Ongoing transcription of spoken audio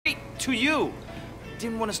to you.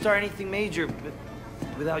 Didn't want to start anything major, but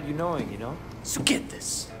without you knowing, you know? So get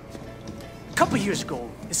this. A couple years ago,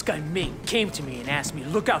 this guy Ming came to me and asked me to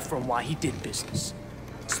look out for him while he did business.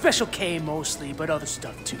 Special K mostly, but other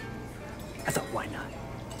stuff too. I thought, why not?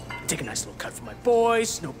 Take a nice little cut for my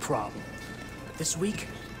boys, no problem. But this week,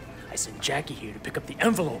 I sent Jackie here to pick up the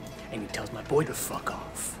envelope, and he tells my boy to fuck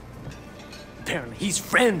off. Apparently, he's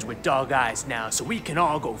friends with Dog Eyes now, so we can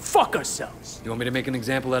all go fuck ourselves. You want me to make an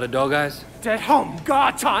example out of Dog Eyes? That home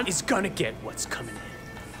Garton is gonna get what's coming in.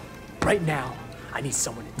 Right now, I need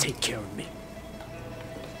someone to take care of me.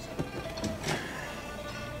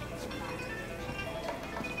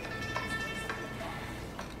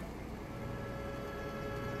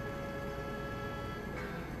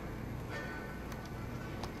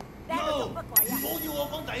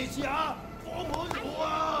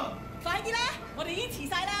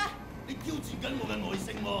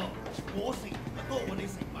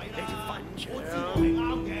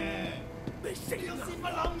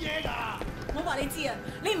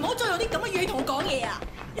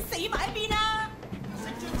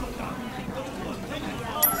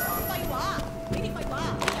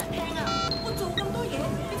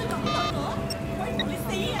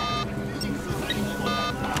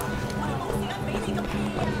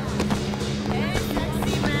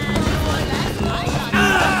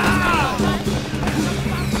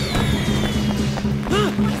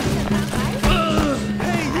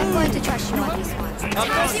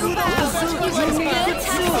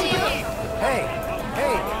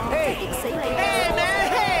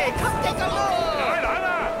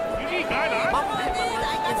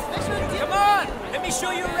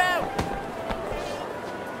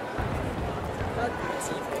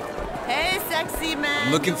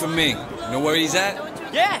 Looking for me. Know where he's at?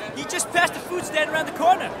 Yeah, he just passed the food stand around the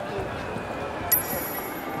corner.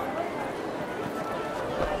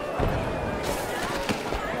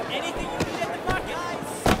 Anything you need at the market?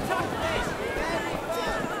 Talk to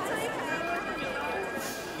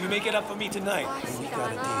me. You make it up for me tonight. We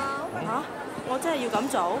got a deal. Huh? 我真係要咁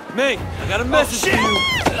做 Ming, I got a message for you.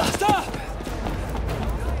 Stop!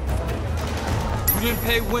 You didn't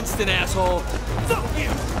pay Winston, asshole. Fuck you!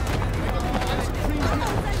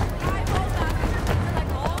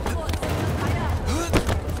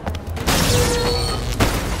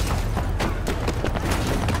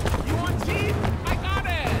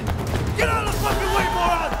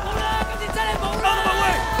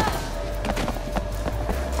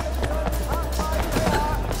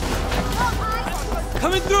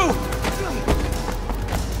 Coming through!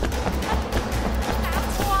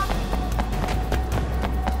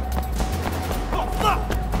 Oh, fuck!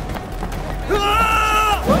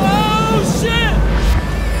 Oh, shit!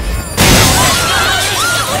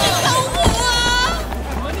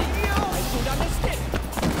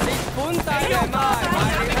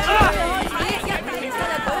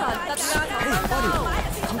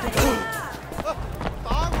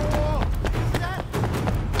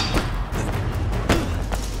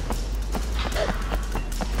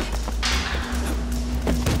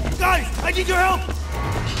 Guys, I need your help!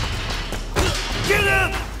 Kill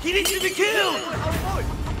him! He needs to be killed!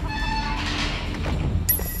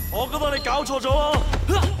 我覺得你搞錯咗啊！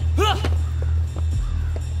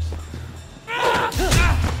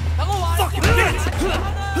等我話！Fucking bitch！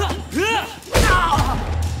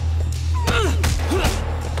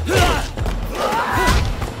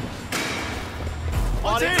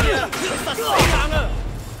 我知啊，實死硬啊！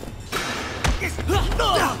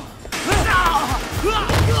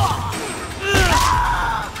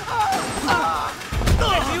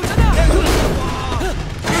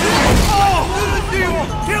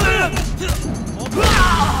 Kill him!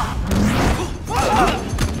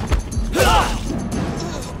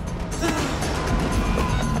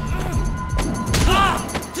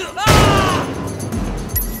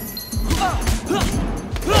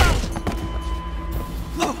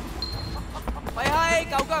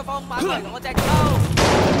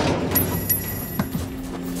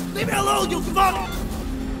 Leave me alone, you fuck!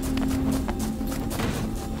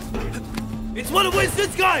 It's one of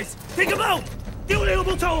Winston's guys! Take him out! You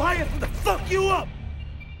little toe higher to fuck you up!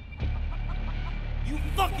 You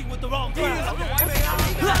fucking with the wrong crowd!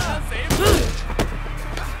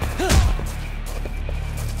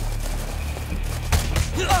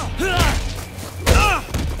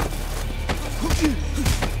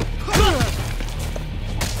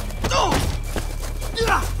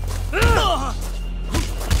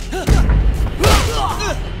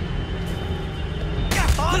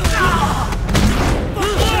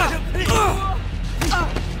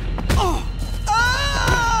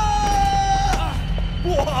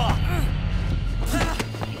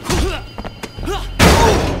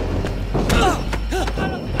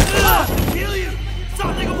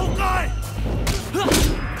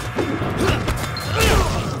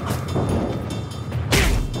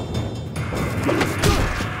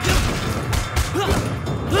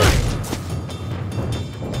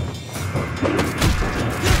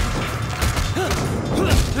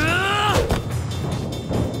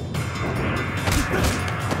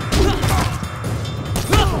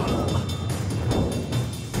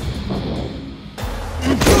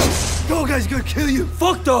 dog guy's gonna kill you.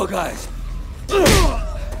 Fuck dog eyes.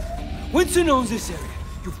 Winston owns this area.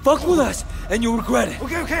 You fuck with us, and you'll regret it.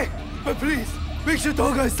 Okay, okay. But please, make sure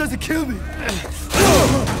dog guys doesn't kill me.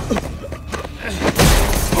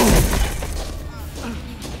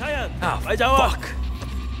 Fuck.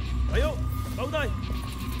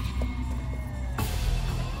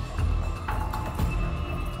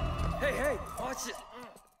 Hey, watch it.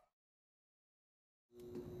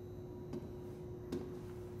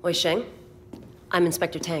 Wei Sheng, I'm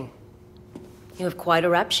Inspector Tang. You have quite a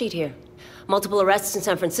rap sheet here. Multiple arrests in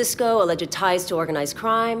San Francisco, alleged ties to organized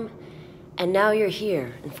crime, and now you're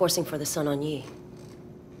here, enforcing for the Sun On Yee.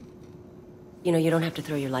 You know, you don't have to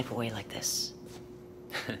throw your life away like this.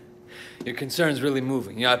 Your concern's really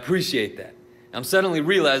moving. I appreciate that. I'm suddenly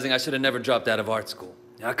realizing I should have never dropped out of art school.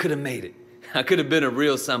 I could have made it. I could have been a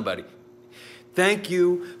real somebody. Thank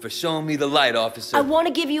you for showing me the light, officer. I want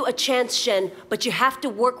to give you a chance, Shen, but you have to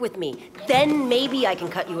work with me. Then maybe I can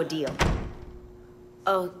cut you a deal.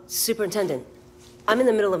 Oh, Superintendent, I'm in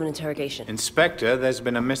the middle of an interrogation. Inspector, there's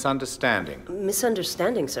been a misunderstanding.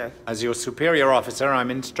 Misunderstanding, sir. As your superior officer,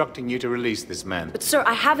 I'm instructing you to release this man. But sir,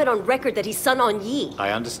 I have it on record that he's Sun On Yee.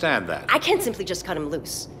 I understand that. I can't simply just cut him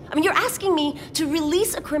loose. I mean, you're asking me to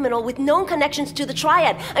release a criminal with known connections to the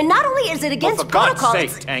Triad, and not only is it against for God's protocol...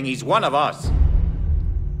 sake, Tang, he's one of us.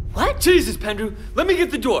 What? Jesus, Pendrew, let me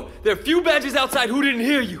get the door. There are a few badges outside who didn't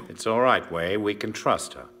hear you. It's all right, Wei. We can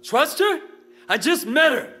trust her. Trust her? I just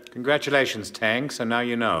met her. Congratulations, Tang, so now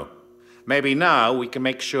you know. Maybe now we can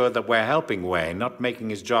make sure that we're helping Wei, not making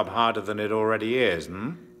his job harder than it already is,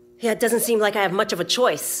 hmm? Yeah, it doesn't seem like I have much of a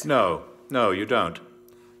choice. No, you don't.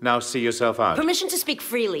 Now see yourself out. Permission to speak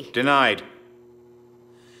freely. Denied.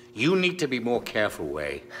 You need to be more careful,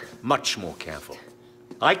 Wei. Much more careful.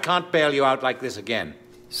 I can't bail you out like this again.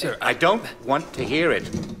 Sir, I don't want to hear it.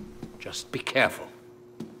 Just be careful.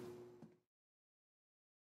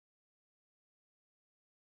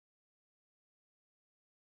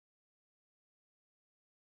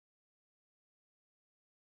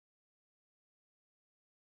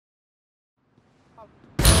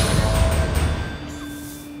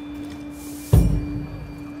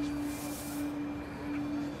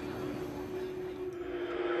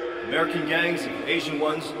 American gangs and Asian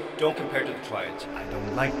ones don't compare to the Triads. I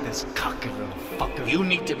don't like this cocky little fucker. You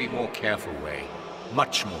need to be more careful, Wei.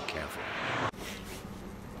 Much more careful.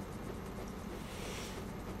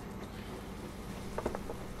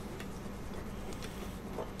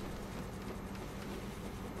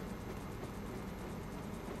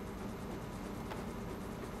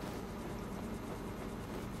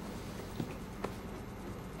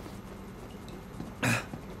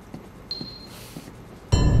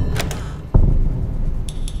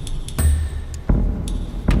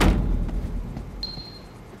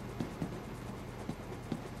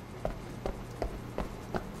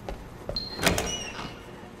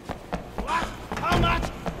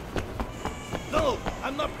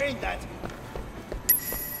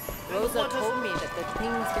 Rosa told me that the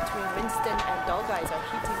things between Winston and Dog Eyes are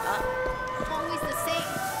heating up. Always the same.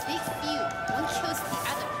 Big feud. One kills the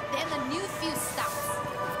other. Then a new feud starts.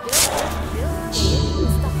 Stop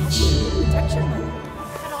having protection money.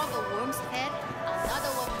 Cut off the worm's head.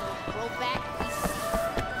 Another one will grow back.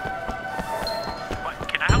 What?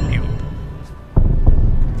 Can I help you?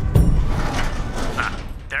 Ah,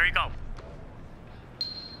 there you go.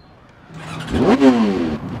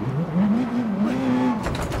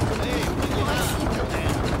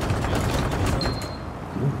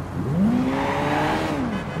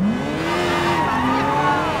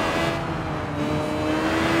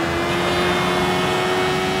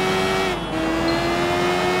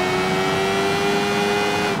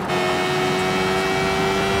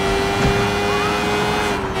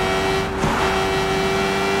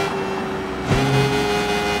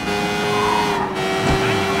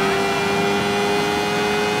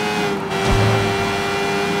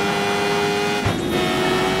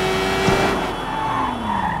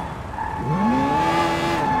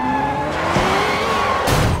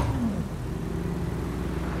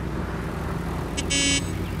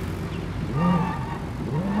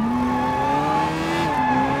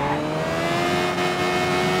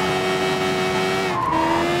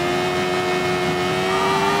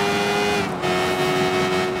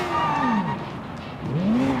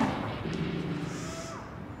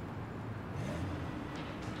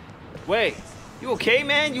 Wait, you okay,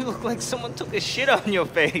 man? You look like someone took a shit on your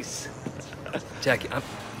face. Jackie,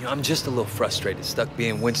 I'm just a little frustrated, stuck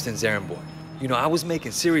being Winston's errand boy. You know, I was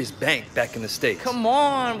making serious bank back in the States. Come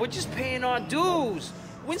on, we're just paying our dues.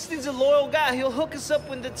 Winston's a loyal guy. He'll hook us up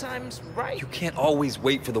when the time's right. You can't always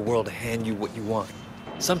wait for the world to hand you what you want.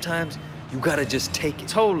 Sometimes You gotta just take it.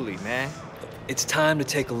 Totally, man. It's time to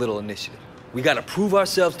take a little initiative. We gotta prove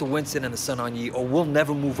ourselves to Winston and the Sun On Yee, or we'll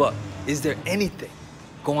never move up. Is there anything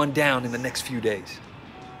going down in the next few days?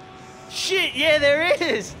 Shit, yeah, there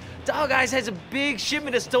is. Dog Eyes has a big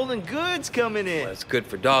shipment of stolen goods coming in. Well, it's good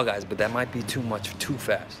for Dog Eyes, but that might be too much too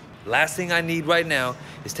fast. Last thing I need right now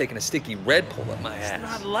is taking a sticky red pull up my ass. It's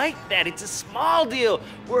not like that. It's a small deal.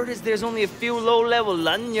 Word is there's only a few low-level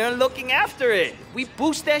Londoners looking after it. If we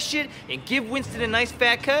boost that shit and give Winston a nice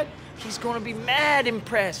fat cut, he's gonna be mad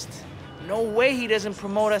impressed. No way he doesn't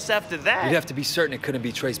promote us after that. You'd have to be certain it couldn't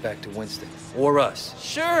be traced back to Winston. Or us.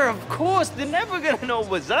 Sure, of course. They're never gonna know it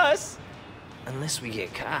was us. Unless we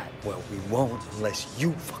get caught. Well, we won't unless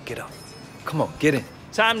you fuck it up. Come on, get in.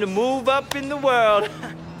 Time to move up in the world.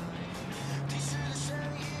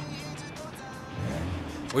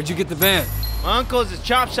 Where'd you get the van? My uncle's a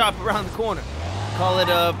chop shop around the corner. Call it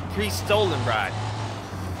a pre-stolen ride.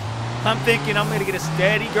 I'm thinking I'm gonna get a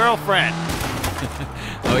steady girlfriend.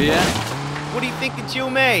 Oh, yeah? What do you think of Chiu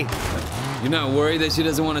Mei? You're not worried that she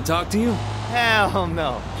doesn't want to talk to you? Hell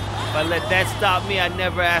no. If I let that stop me, I'd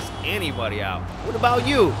never ask anybody out. What about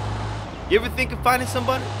you? You ever think of finding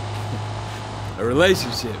somebody? A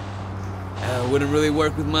relationship. Wouldn't really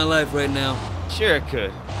work with my life right now. Sure it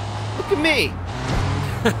could. Look at me.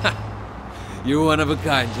 You're one of a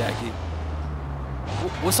kind, Jackie.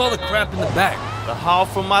 What's all the crap in the back? The haul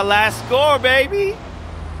from my last score, baby.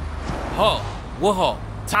 Haul? What haul?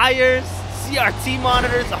 Tires, CRT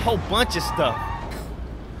monitors, a whole bunch of stuff.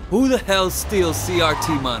 Who the hell steals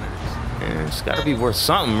CRT monitors? Yeah, it's gotta be worth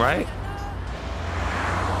something, right?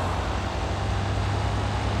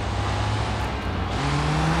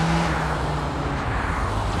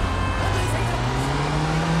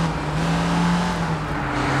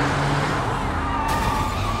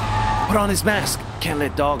 Put on his mask. Can't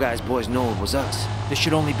let Dog Eyes boys know it was us. There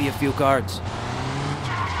should only be a few guards.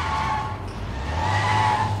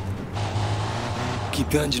 Keep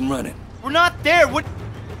the engine running. We're not there. What?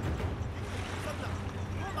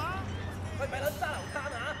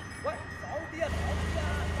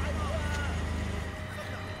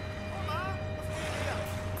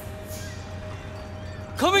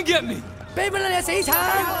 Come and get me! 俾乜你死蠢！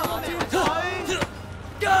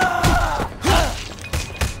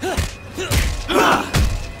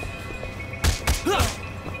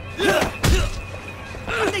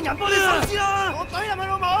 肯定人幫你手先啦！我懟入去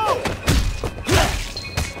老母！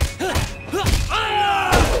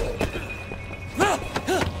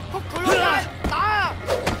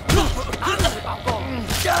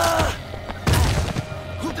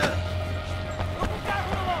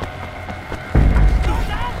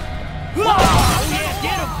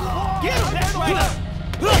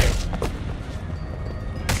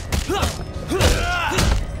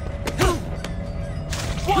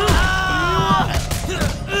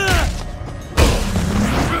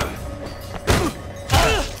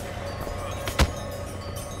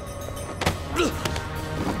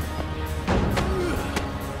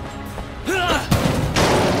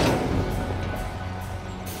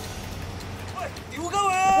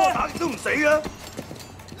 都唔死啊！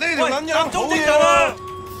呢條撚樣好嘢啊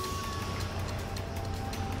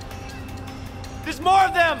There's more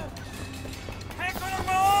of them! 踢佢老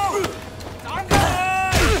母！斬佢！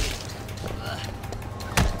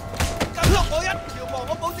跟落我一條毛，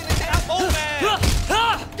我保證你隻眼冇命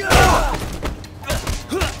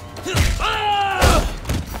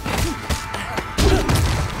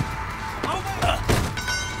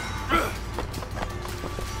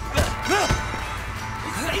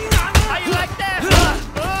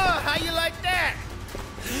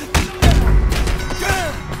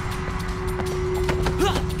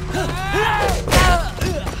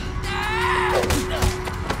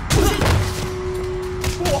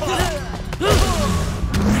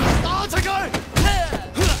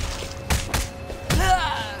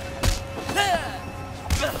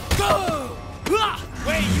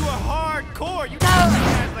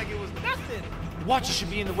！Watcher should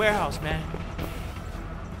be in the warehouse, man.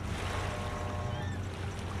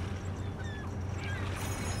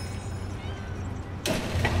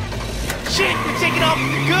 Shit, they're taking off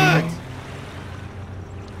with the goods!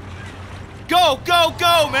 Go, go,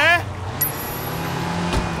 go, man!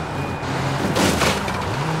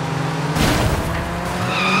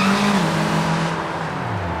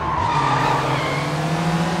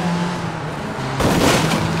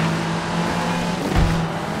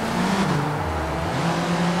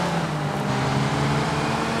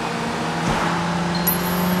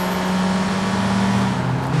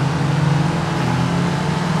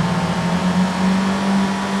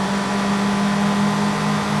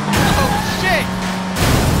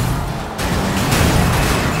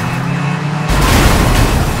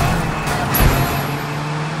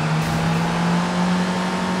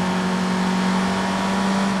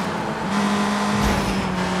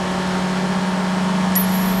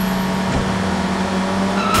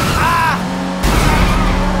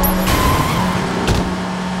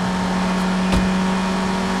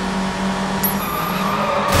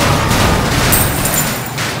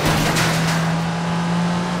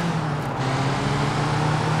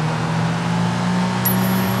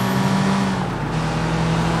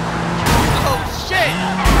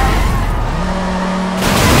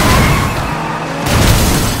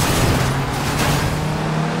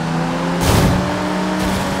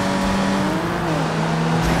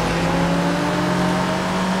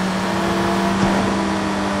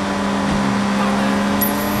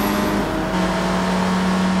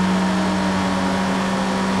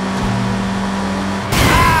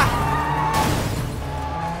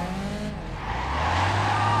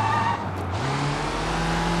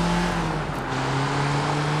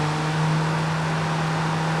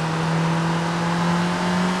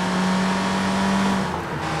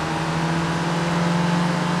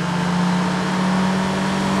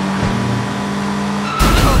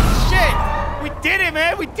 it,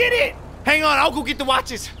 man! We did it! Hang on, I'll go get the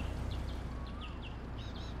watches.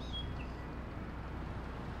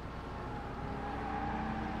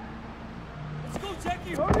 Let's go,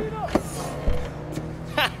 Jackie! Hurry it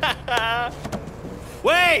up!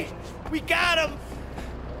 Wait! We got him!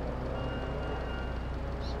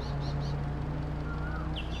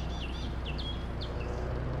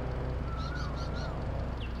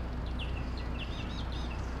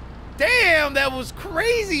 Damn, that was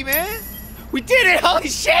crazy, man! We did it! Holy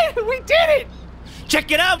shit! We did it!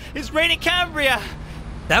 Check it out! It's raining Cambria!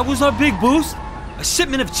 That was our big boost? A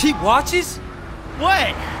shipment of cheap watches? What?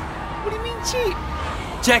 What do you mean cheap?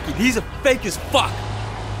 Jackie, these are fake as fuck!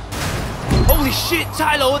 Holy shit,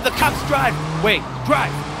 Tylo, the cops drive! Wait,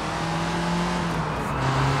 drive!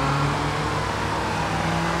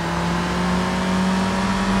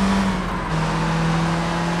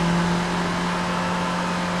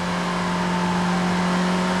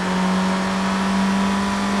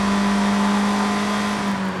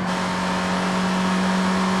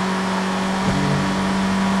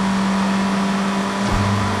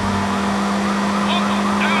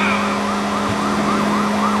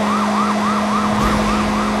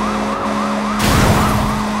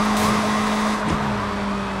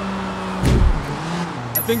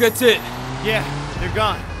 I think that's it. Yeah, they're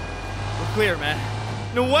gone. We're clear, man.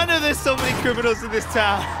 No wonder there's so many criminals in this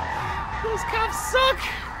town. Those cops suck.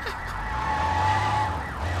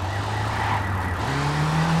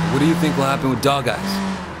 What do you think will happen with Dog Eyes?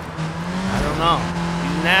 I don't know.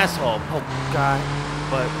 He's an asshole, poor guy.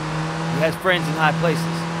 But he has friends in high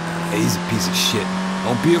places. He's a piece of shit.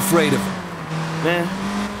 Don't be afraid of him.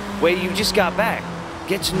 Man, wait, you just got back.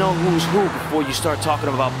 Get to know who's who before you start talking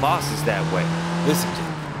about bosses that way. Listen, Jim.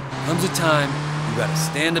 Comes a time you gotta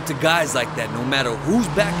stand up to guys like that no matter who's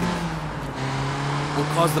backing them. What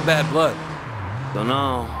caused the bad blood? Don't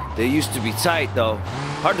know. They used to be tight, though.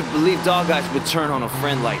 Hard to believe Dog Eyes would turn on a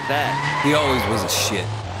friend like that. He always was a shit.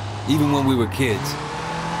 Even when we were kids.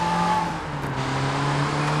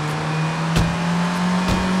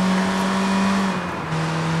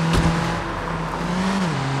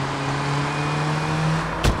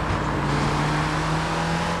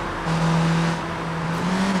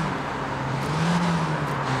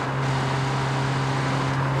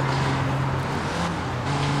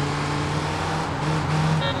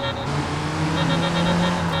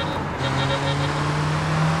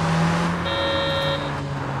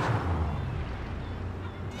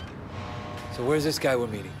 So where's this guy we're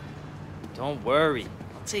meeting? Don't worry.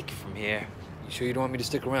 I'll take it from here. You sure you don't want me to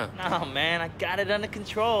stick around? No, man. I got it under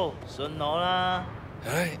control. Sonora.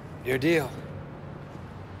 All right, your deal.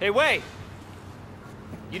 Hey, wait!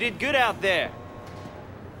 You did good out there.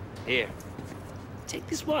 Here. Take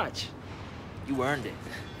this watch. You earned it.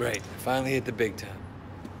 Great. I finally hit the big time.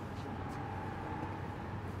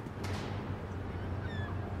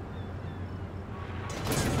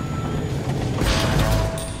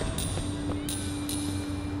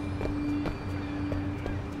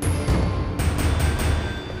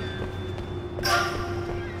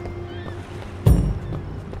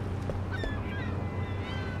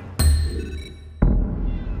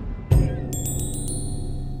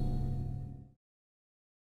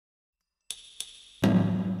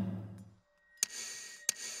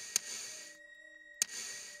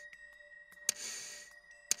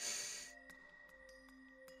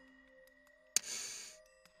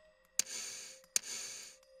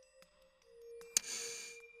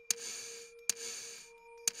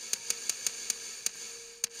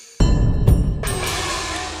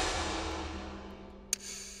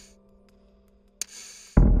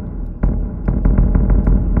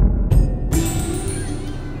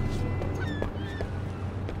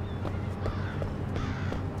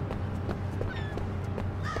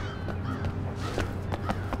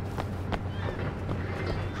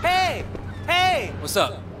 What's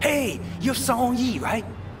up? Hey, you're Song Yi, right?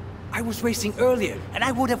 I was racing earlier, and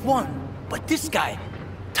I would have won. But this guy,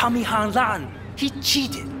 Tommy Han Lan, he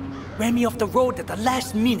cheated. Ran me off the road at the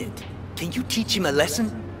last minute. Can you teach him a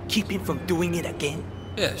lesson? Keep him from doing it again?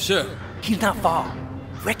 Yeah, sure. He's not far.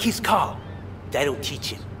 Wreck his car. That'll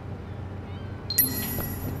teach him.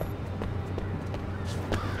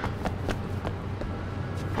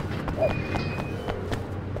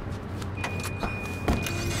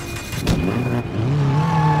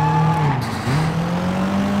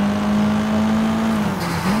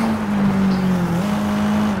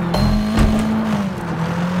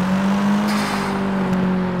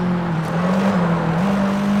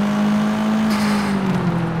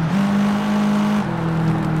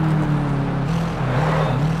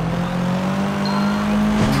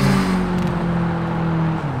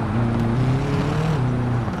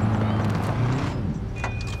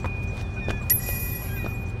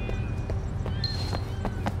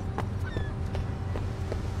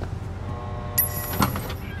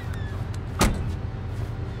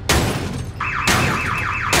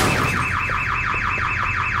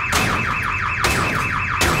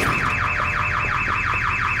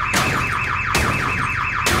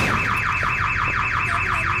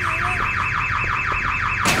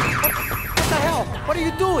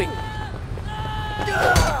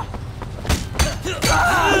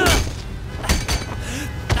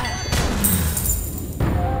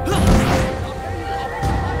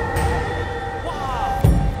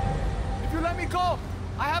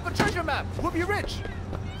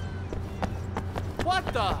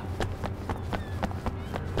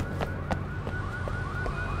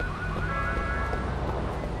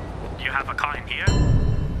 car in here?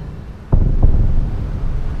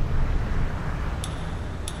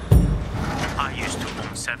 I used to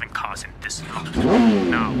own 7 cars in this lot.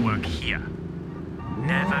 Now I work here.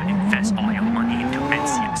 Never invest all your money into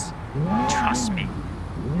Mencius. Trust me.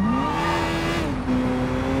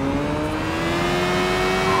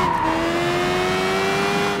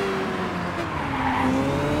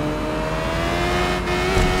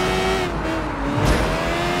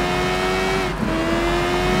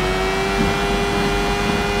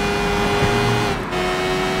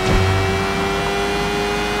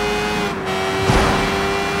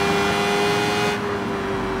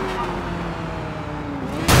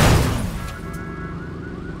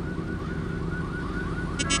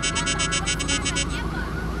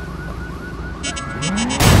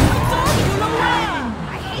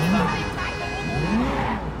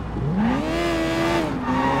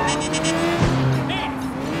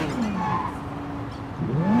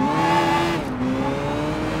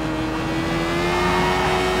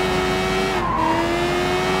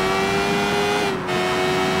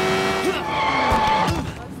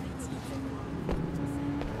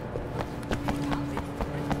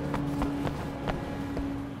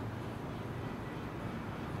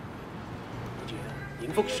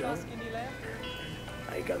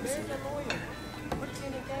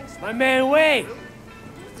 My man Wei!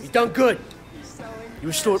 You done good. You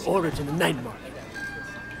restored order to the night market.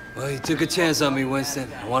 Well, you took a chance on me, Winston.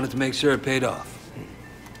 I wanted to make sure it paid off.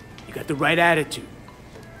 You got the right attitude.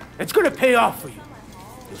 It's gonna pay off for you.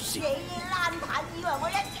 You'll see.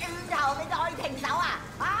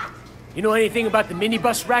 You know anything about the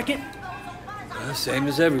minibus racket? Same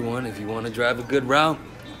as everyone. If you want to drive a good route,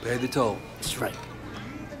 pay the toll. That's right.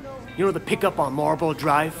 You know the pickup on Marlboro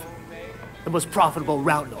Drive? The most profitable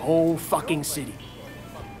route in the whole fucking city.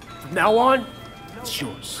 From now on, it's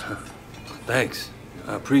yours. Thanks.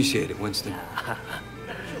 I appreciate it, Winston.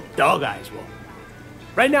 Dog Eyes will.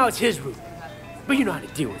 Right now it's his route. But you know how to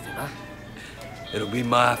deal with him, huh? It'll be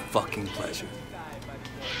my fucking pleasure.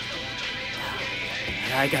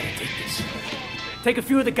 I gotta take this. Take a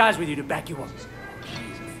few of the guys with you to back you up.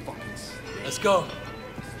 Let's go.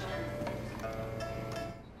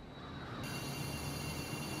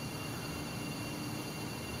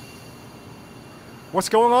 What's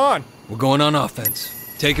going on? We're going on offense.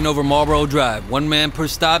 Taking over Marlboro Drive. 1 man per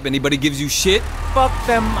stop. Anybody gives you shit, Fuck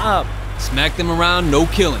them up. smack them around, no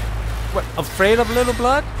killing. What, afraid of Little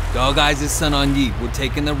Blood? Dog Eyes' son on Yi. We're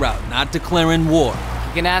taking the route, not declaring war.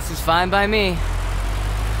 Kicking ass is fine by me.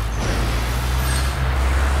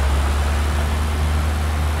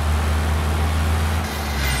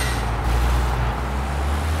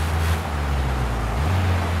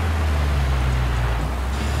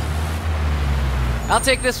 I'll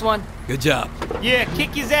take this one. Good job. Yeah,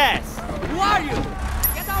 kick his ass. Who are you?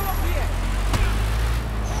 Get out of here!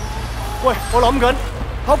 Wait,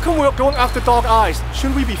 how come we're going after Dog Eyes?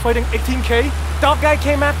 Shouldn't we be fighting 18K? Dog Guy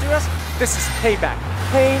came after us? This is payback.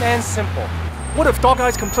 Plain and simple. What if Dog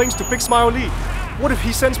Eyes complains to Big Smile Lee? What if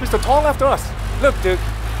he sends Mr. Tong after us? Look, dude.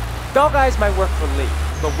 Dog Eyes might work for Lee,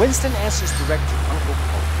 but Winston answers direct to Uncle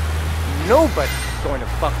Cole. Nobody's going to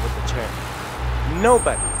fuck with the chairman.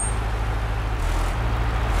 Nobody.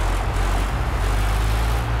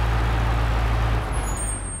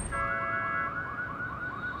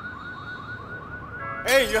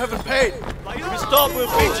 Hey, you haven't paid. If you stop, we'll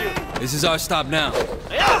beat you. This is our stop now.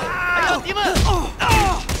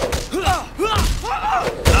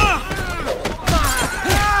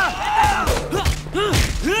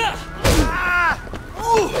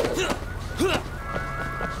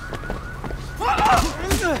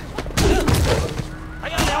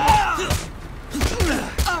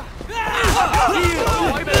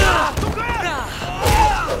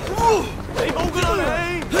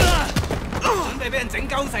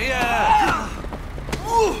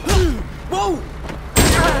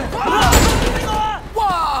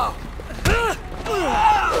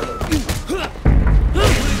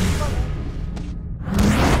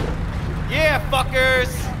 Yeah, fuckers!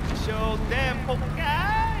 Show them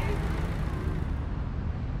guy.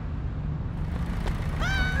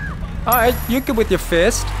 Alright, you're good with your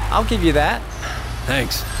fist. I'll give you that.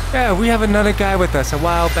 Thanks. Yeah, we have another guy with us a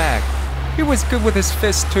while back. He was good with his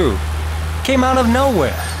fist too. Came out of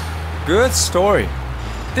nowhere. Good story.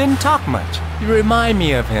 Didn't talk much. You remind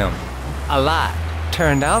me of him. A lot.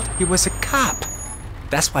 Turned out he was a cop.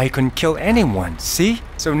 That's why he couldn't kill anyone, see?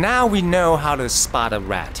 So now we know how to spot a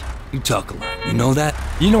rat. You talk a lot. You know that?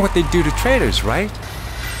 You know what they do to traitors, right?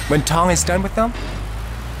 When Tong is done with them,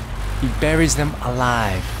 he buries them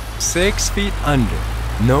alive, 6 feet under.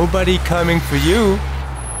 Nobody coming for you.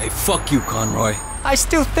 Hey, fuck you, Conroy. I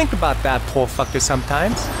still think about that poor fucker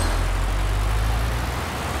sometimes.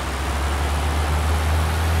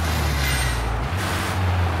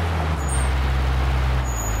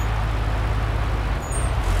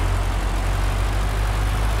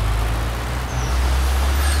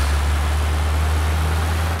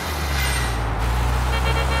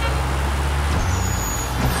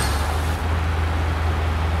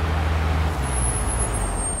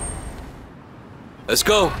 Let's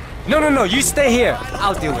go. No, you stay here.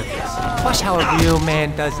 I'll deal with this. Watch how a real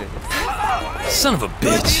man does it. Son of a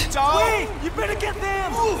bitch. Wait! You better get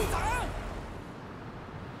them!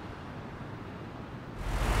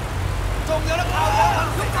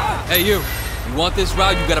 Hey, you. You want this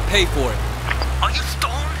route, you gotta pay for it. Are you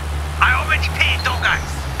stoned? I already paid, dog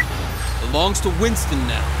eyes. Belongs to Winston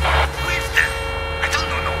now. Winston? I don't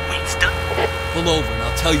know no Winston. Pull over and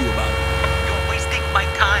I'll tell you about it. You're wasting my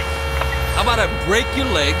time. How about I break your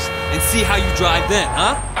legs and see how you drive then,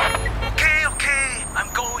 huh? Okay, I'm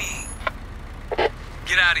going.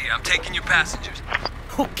 Get out of here, I'm taking your passengers.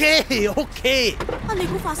 Okay. 你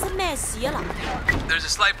估發生咩事啊嗱？ There's a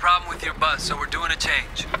slight problem with your bus, so we're doing a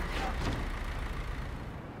change.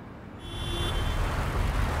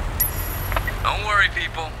 Don't worry,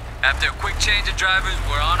 people. After a quick change of drivers,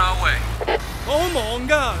 we're on our way. 我好忙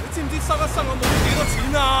㗎，你知唔知塞一塞我冇幾多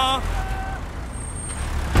錢啊？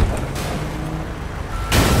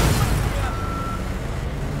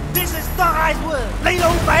 This is Dog Eyes World， 你老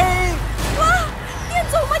味！哇！啲人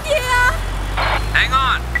做乜嘢啊？ Hang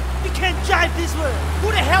on. You can't drive this world.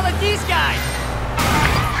 Who the hell are these guys?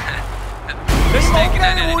 Mistaken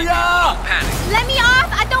identity. Don't panic. Let me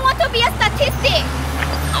off! I don't want to be a statistic!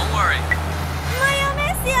 Don't worry. 唔係有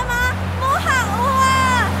咩事啊嘛？唔好嚇我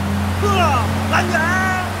啊！撚樣！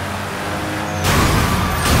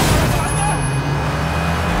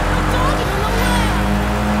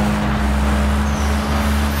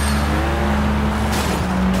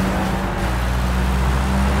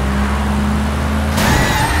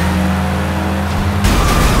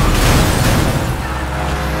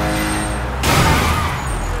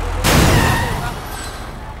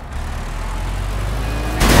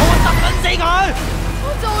 我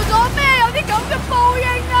做咗咩？有啲咁嘅報應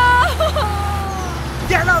啊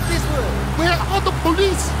Get out this world! Where are the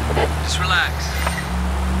police? Just relax.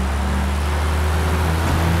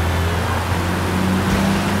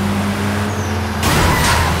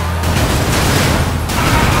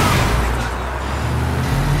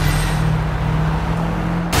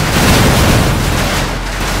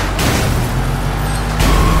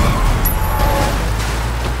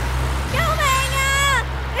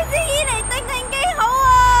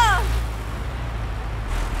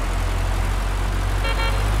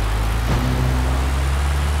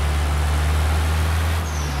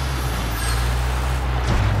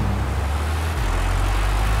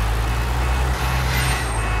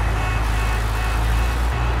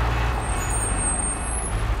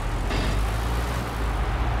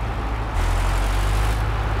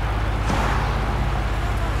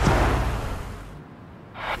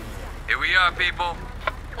 People.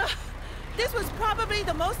 This was probably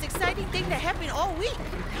the most exciting thing that happened all week.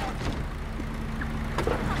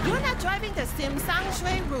 You're not driving the Sim Sang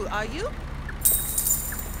Shui route, are you?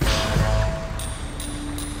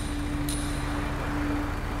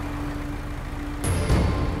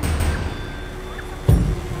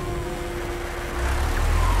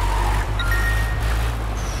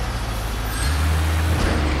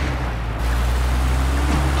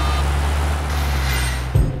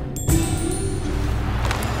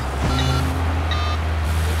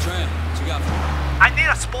 I need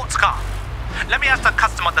a sports car. Let me ask the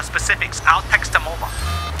customer the specifics. I'll text them over.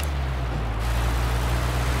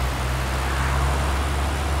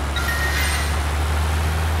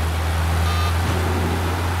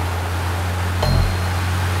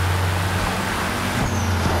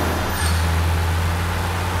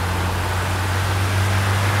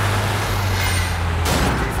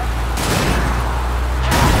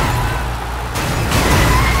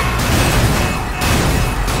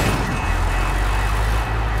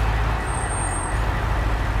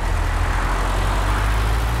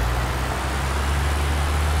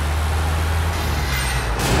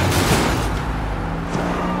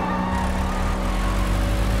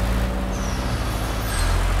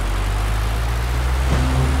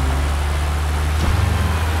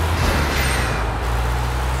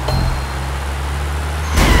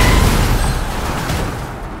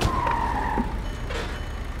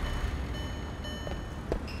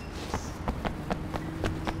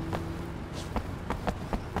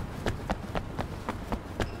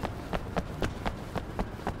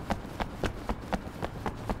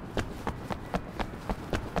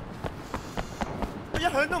 一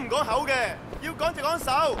向都唔講口嘅，要講就講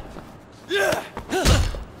手。知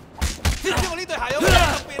唔知我呢對鞋有咩特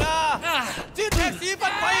別啊？專踢屎忽鬼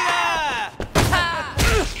嘅。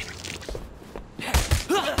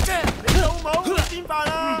你老母先飯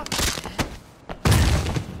啊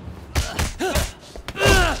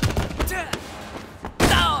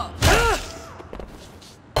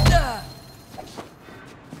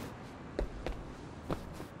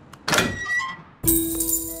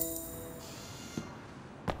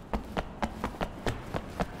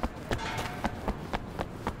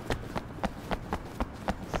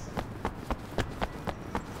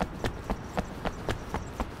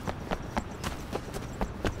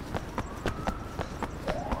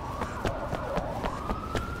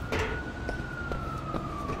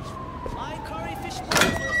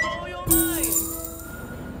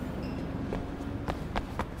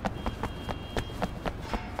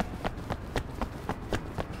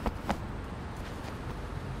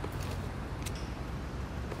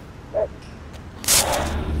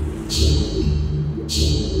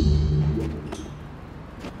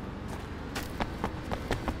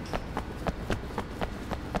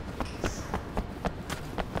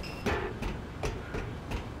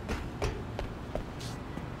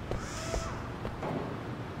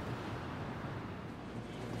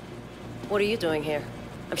！What are you doing here?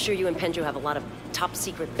 I'm sure you and Pendrew have a lot of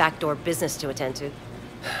top-secret backdoor business to attend to.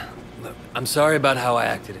 Look, I'm sorry about how I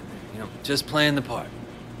acted in there. You know, just playing the part.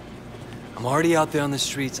 I'm already out there on the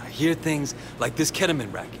streets. I hear things like this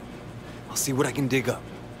ketamine racket. I'll see what I can dig up.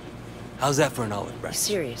 How's that for an olive branch?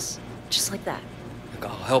 You're serious? Just like that? Look,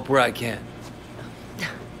 I'll help where I can.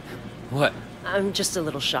 What? I'm just a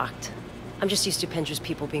little shocked. I'm just used to Pendrew's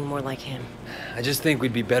people being more like him. I just think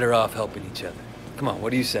we'd be better off helping each other. Come on, what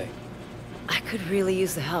do you say? I could really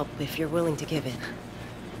use the help if you're willing to give it.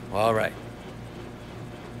 Well, all right.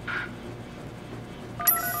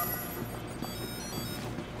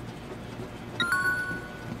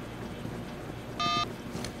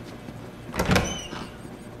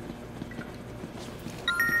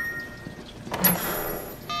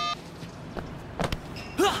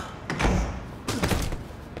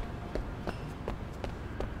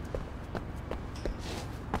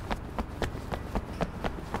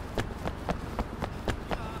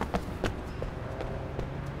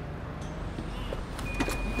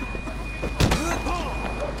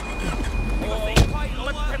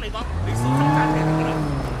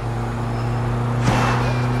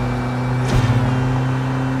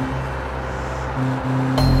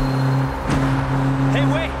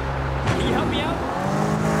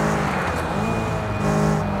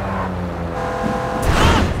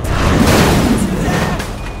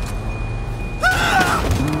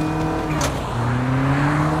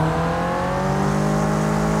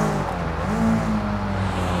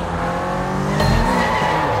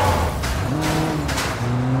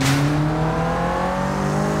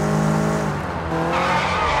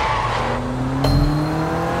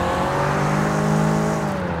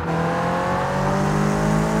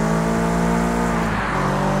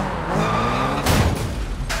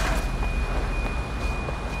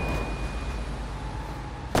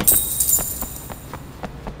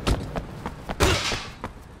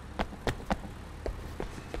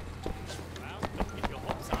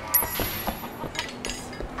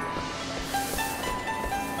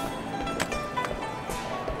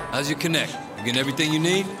 How's your connect? You getting everything you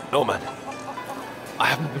need? No, man. I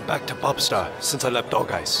haven't been back to Bobstar since I left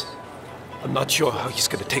Dog Eyes. I'm not sure how he's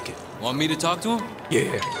gonna take it. Want me to talk to him?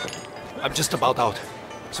 Yeah. I'm just about out.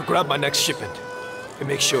 So grab my next shipment and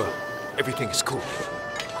make sure everything is cool.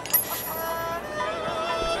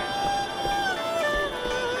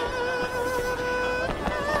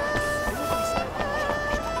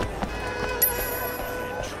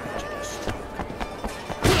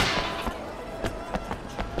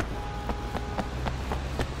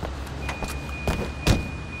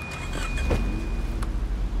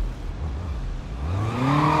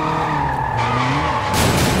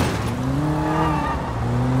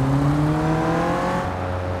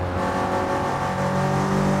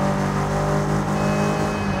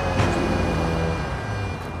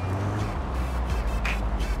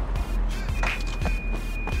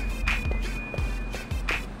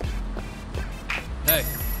 Hey,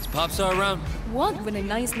 is Popstar around? What would a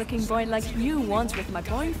nice-looking boy like you want with my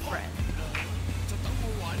boyfriend?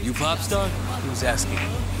 You Popstar? Who's asking?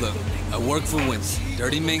 Look, I work for Winston.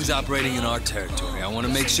 Dirty Ming's operating in our territory. I want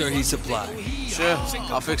to make sure he's supplied. Sure,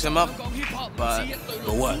 I'll fix him up. But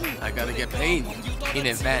what? I gotta get paid in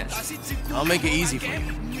advance. I'll make it easy for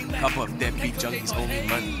you. A couple of deadbeat junkies owe me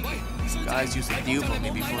money. These guys used to deal for me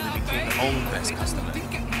before they became my own best customer.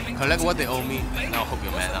 collect what they owe me, and I'll hook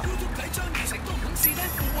your man up.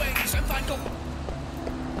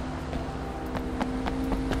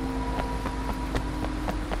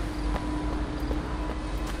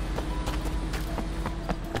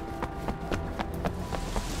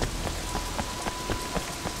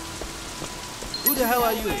 Who the hell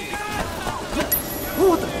are you?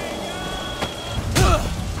 Who the?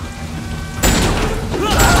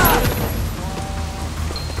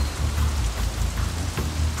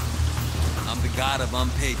 I'm the god of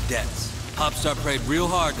unpaid debts. Popstar prayed real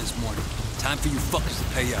hard this morning. Time for you fuckers to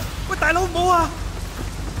pay up. 喂，大佬冇啊！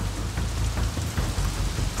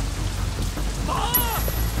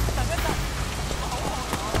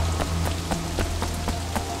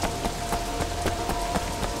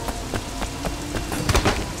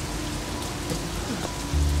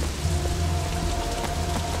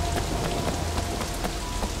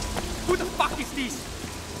 Who the fuck is this?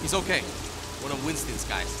 He's okay. One of Winston's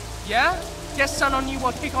guys. Yeah? Guess son on you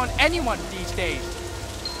will take on anyone these days.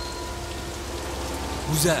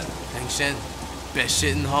 Who's that? Fang Shen. Best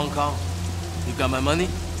shit in Hong Kong. You got my money?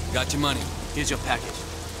 Got your money. Here's your package.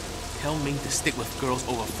 Tell Ming to stick with girls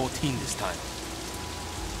over 14 this time.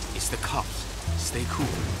 It's the cops. Stay cool.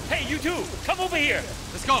 Hey, you two! Come over here!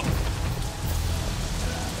 Let's go!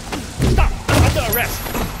 Stop! I'm under arrest!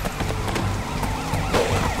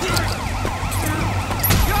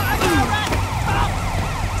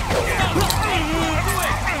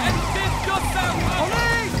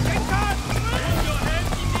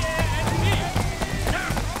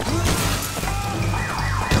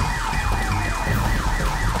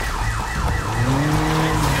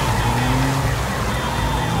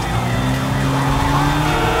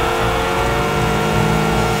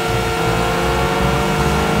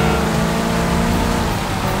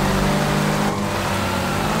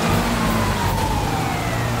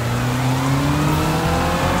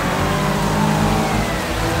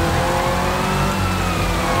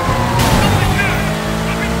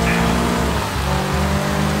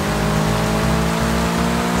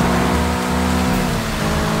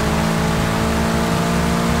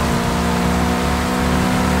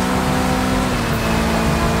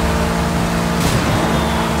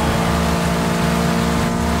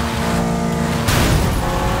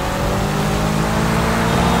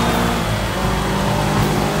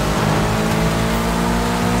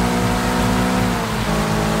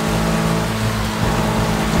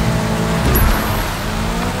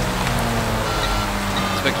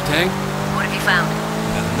 Inspector Tang? What have you found?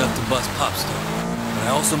 Got enough to bust Popstar. But I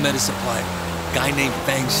also met a supplier, a guy named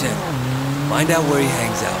Fang Shen. Find out where he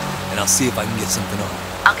hangs out, and I'll see if I can get something on him.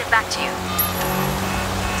 I'll get back to you.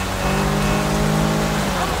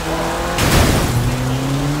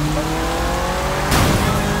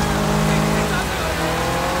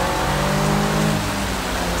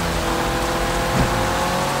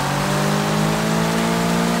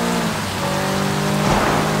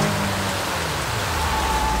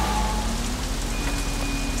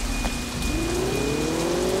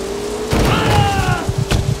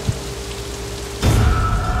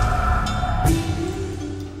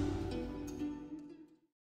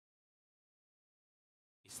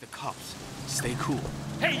 It's the cops. Stay cool.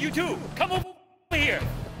 Hey, you two! Come over here!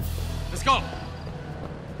 Let's go!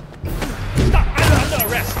 Stop! I'm under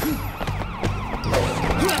arrest!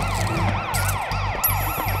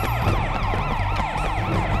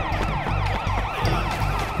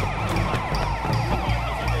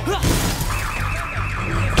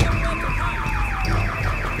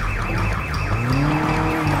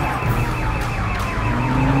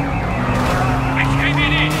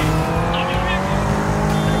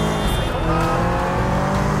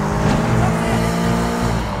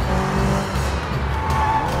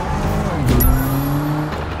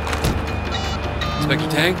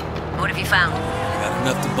 Inspector Tang? What have you found? Got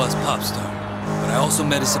enough to bust Popstar. But I also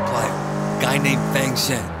met a supplier, a guy named Fang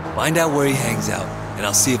Shen. Find out where he hangs out, and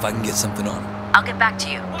I'll see if I can get something on him. I'll get back to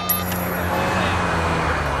you.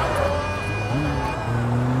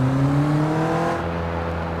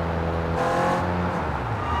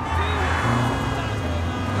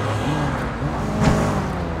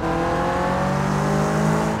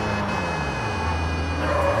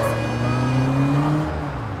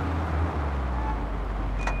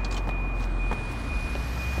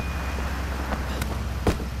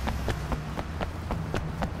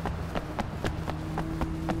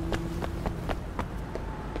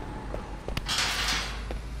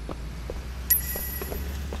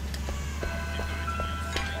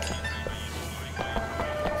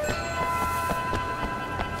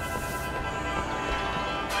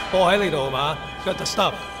 Got the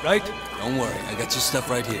stuff, right? Don't worry, I got your stuff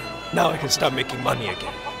right here. Now I can start making money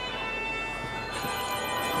again.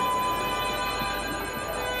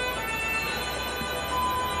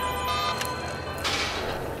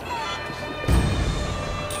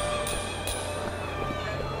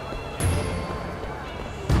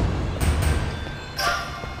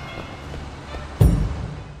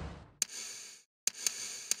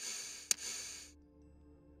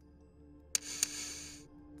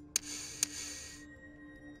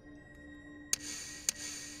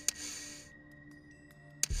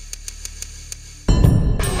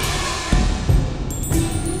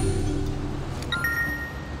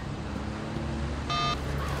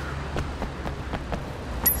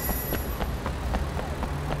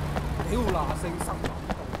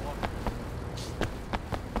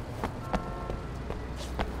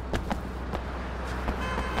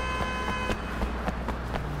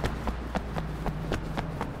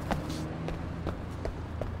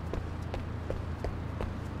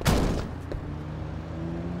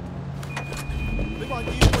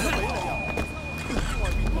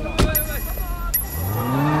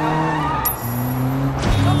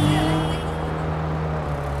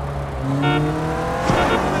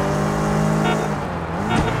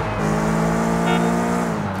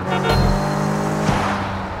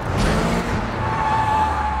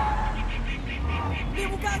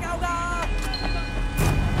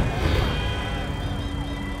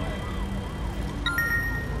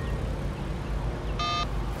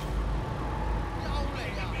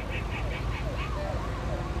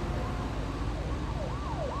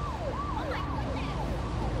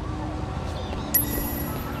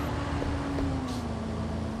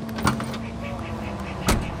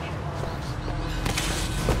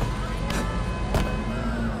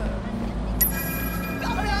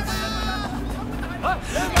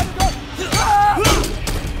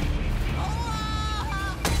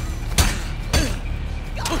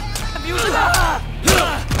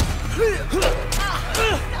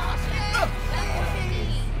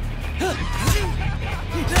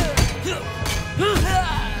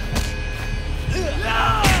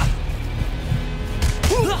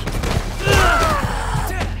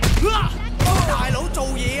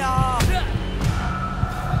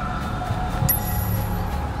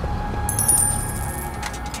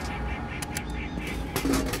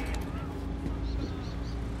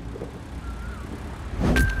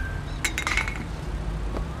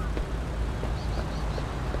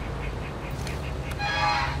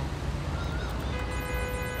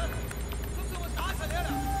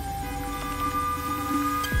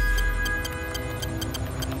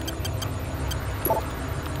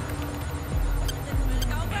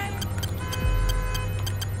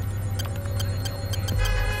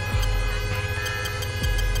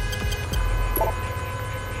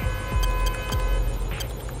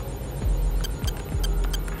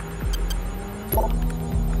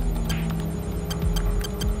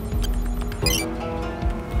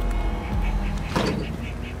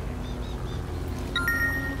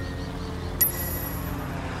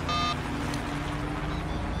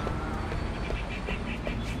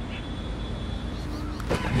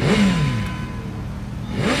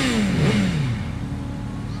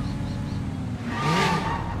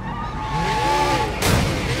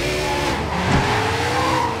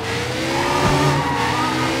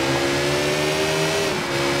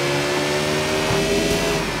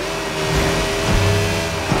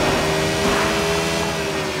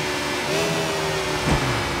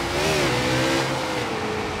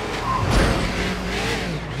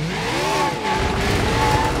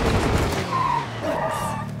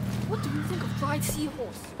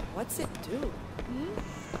 What's it do?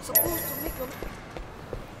 Supposed to make a...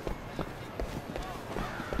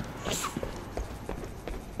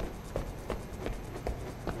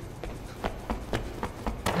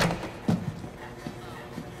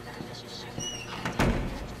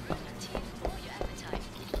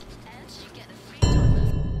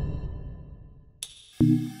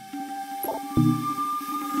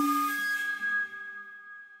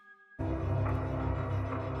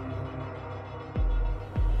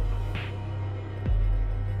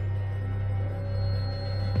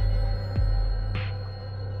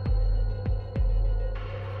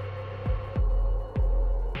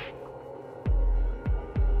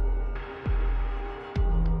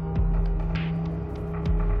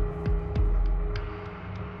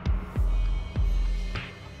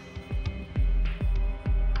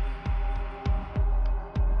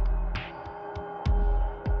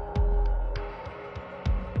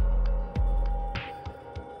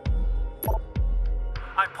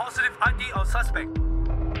 Positive ID on suspect.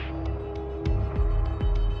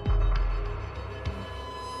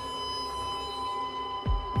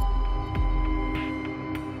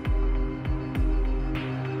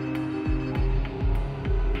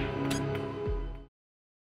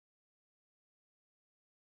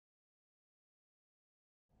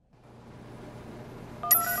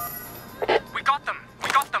 We got them! We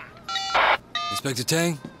got them! Inspector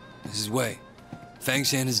Tang, this is Wei.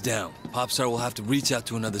 Fangshan is down. Popstar will have to reach out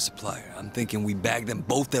to another supplier. I'm thinking we bag them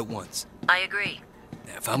both at once. I agree.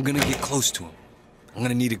 Now, if I'm gonna get close to him, I'm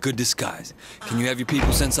gonna need a good disguise. Can you have your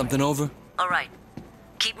people send something over? All right.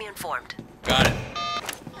 Keep me informed. Got it.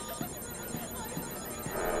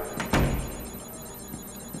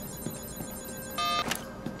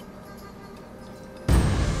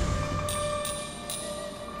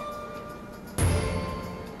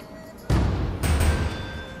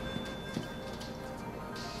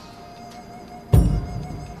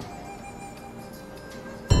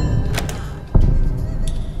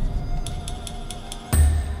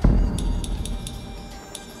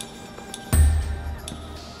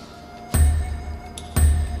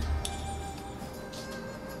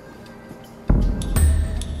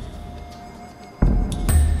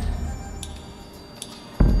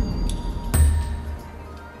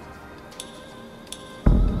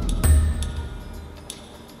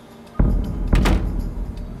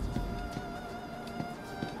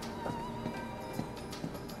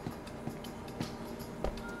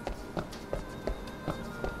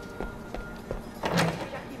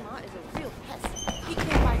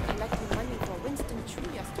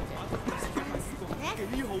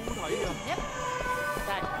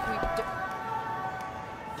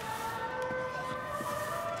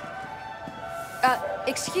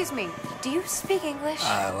 Excuse me, do you speak English?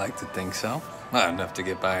 I like to think so. Not enough to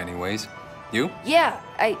get by anyways. You? Yeah,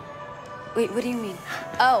 Wait, what do you mean?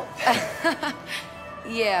 Oh,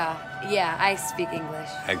 yeah, I speak English.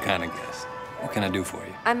 I kind of guessed. What can I do for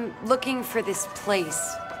you? I'm looking for this place,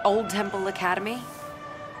 Old Temple Academy.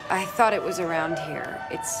 I thought it was around here.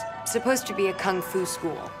 It's supposed to be a kung fu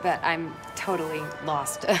school, but I'm totally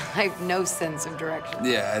lost. I have no sense of direction.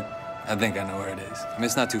 Yeah, I think I know where it is. I mean,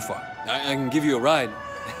 it's not too far. I can give you a ride.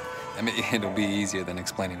 I mean, it'll be easier than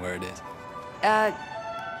explaining where it is.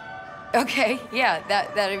 Okay, yeah,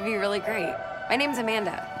 that'd be really great. My name's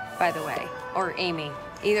Amanda, by the way, or Amy.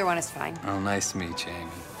 Either one is fine. Oh, nice to meet you,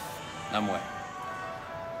 Amy. I'm Wei.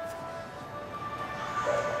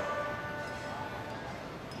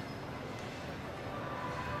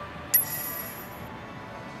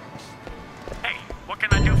 Hey, what can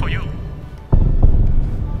I do for you?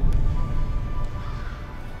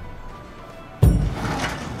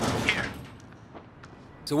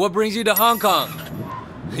 So what brings you to Hong Kong?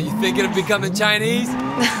 Are you thinking of becoming Chinese?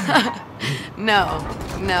 No,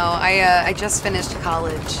 I just finished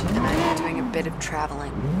college, and I'm doing a bit of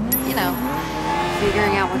traveling. You know,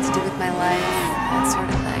 figuring out what to do with my life, that sort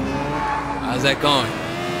of thing. How's that going?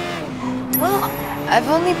 Well, I've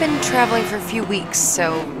only been traveling for a few weeks,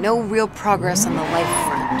 so no real progress on the life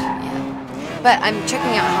front yet. But I'm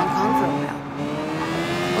checking out Hong Kong for a while.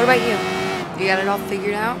 What about you? You got it all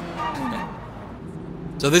figured out?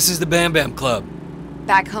 So this is the Bam Bam Club.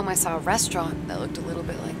 Back home, I saw a restaurant that looked a little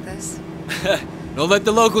bit like this. Don't let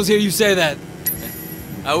the locals hear you say that.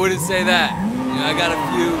 I wouldn't say that. You know, I got a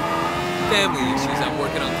few family issues I'm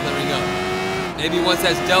working on clearing up. Maybe once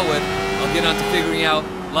that's dealt with, I'll get on to figuring out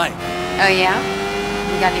life. Oh yeah?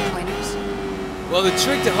 You got any pointers? Well, the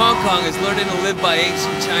trick to Hong Kong is learning to live by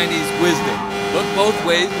ancient Chinese wisdom. Look both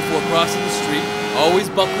ways before crossing the street, always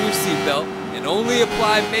buckle your seatbelt, and only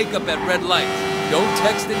apply makeup at red lights. Don't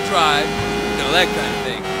text and drive, you know, that kind of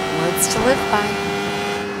thing. Words to live by.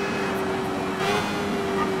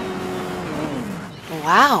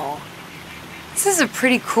 Wow. This is a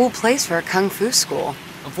pretty cool place for a kung fu school.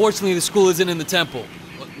 Unfortunately, the school isn't in the temple.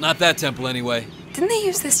 Well, not that temple, anyway. Didn't they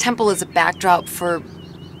use this temple as a backdrop for,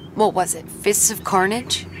 what was it, Fists of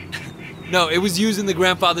Carnage? No, it was using the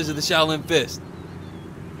grandfathers of the Shaolin Fist.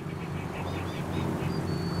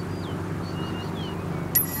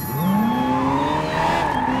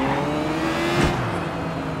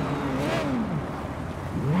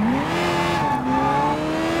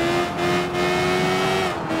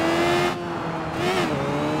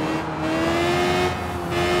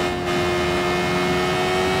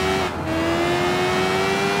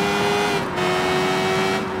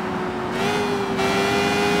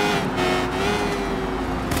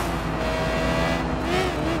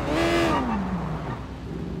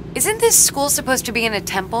 Isn't this school supposed to be in a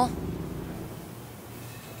temple?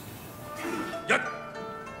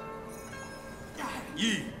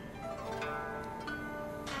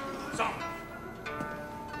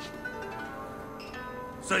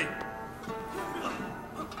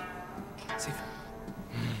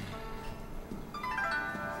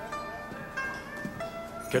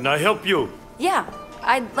 Can I help you? Yeah,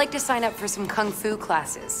 I'd like to sign up for some kung fu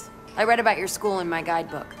classes. I read about your school in my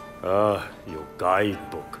guidebook. Your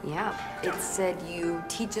guidebook. Yeah, it said you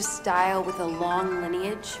teach a style with a long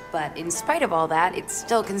lineage, but in spite of all that, it's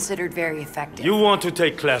still considered very effective. You want to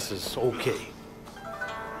take classes, okay.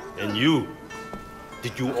 And you?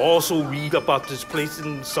 Did you also read about this place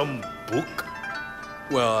in some book?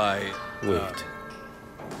 Well, Wait.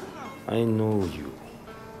 I know you.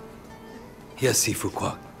 Yes, Sifu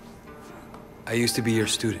Kwok. I used to be your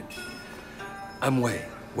student. I'm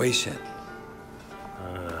Wei Shen.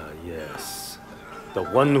 Yes. The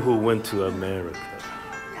one who went to America.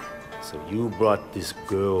 So you brought this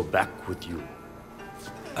girl back with you.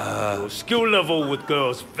 Your skill level with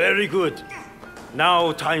girls, very good.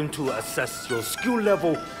 Now time to assess your skill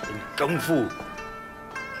level in Kung Fu.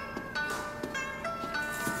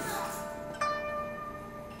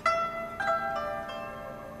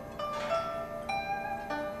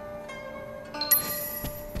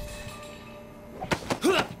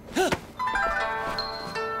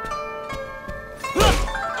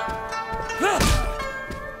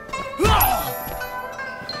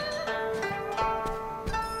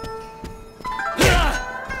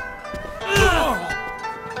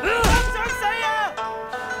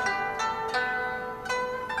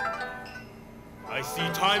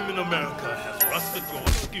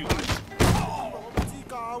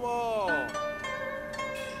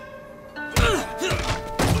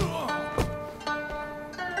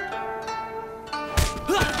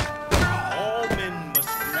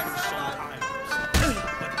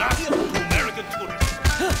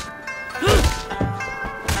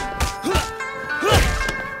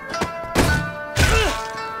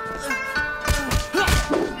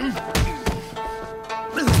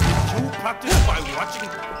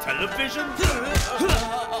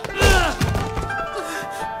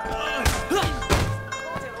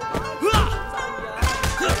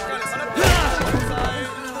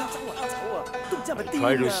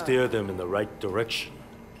 try to steer them in the right direction,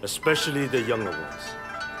 especially the younger ones.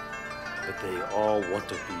 But they all want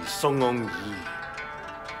to be Song On Yi.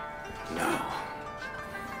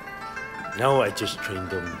 Now I just train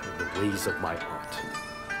them in the ways of my art.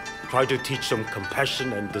 Try to teach them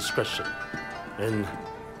compassion and discretion, and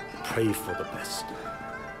pray for the best.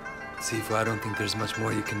 Sifu, I don't think there's much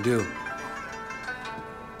more you can do.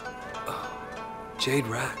 Oh, Jade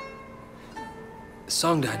Rat. The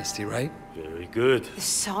Song Dynasty, right? Very good. The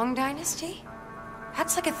Song Dynasty?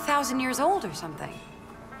 That's like 1,000 years old or something.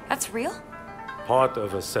 That's real? Part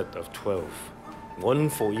of a set of 12. One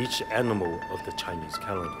for each animal of the Chinese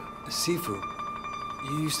calendar. Sifu,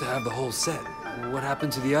 you used to have the whole set. What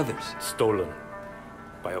happened to the others? Stolen.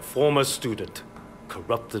 By a former student.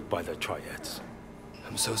 Corrupted by the Triads.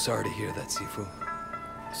 I'm so sorry to hear that, Sifu.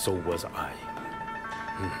 So was I.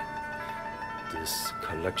 This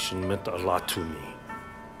collection meant a lot to me.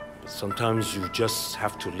 But sometimes you just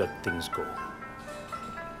have to let things go.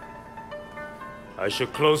 I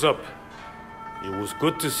should close up. It was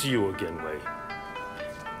good to see you again, Wei.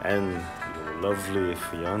 And your lovely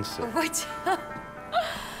fiancé. What?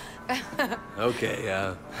 Okay,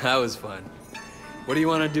 that was fun. What do you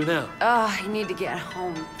want to do now? I need to get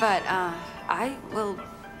home, but I will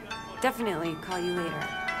definitely call you later.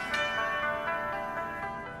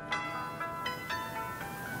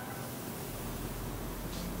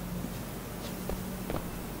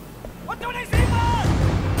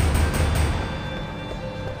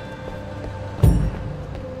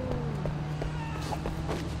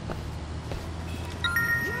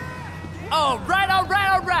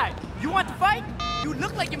 All right. You want to fight? You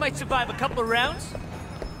look like you might survive a couple of rounds.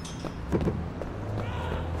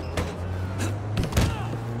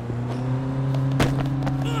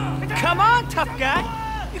 Come on, tough guy.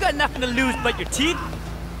 You got nothing to lose but your teeth.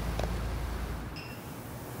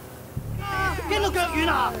 邊度腳軟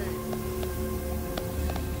啊？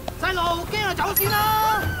細路驚啊，走先啦！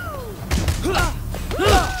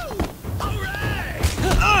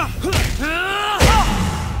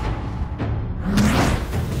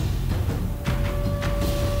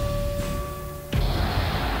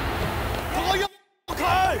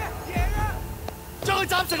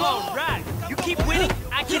 All right. You keep winning,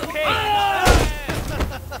 I get paid.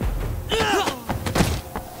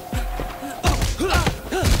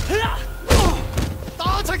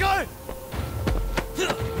 打齊佢！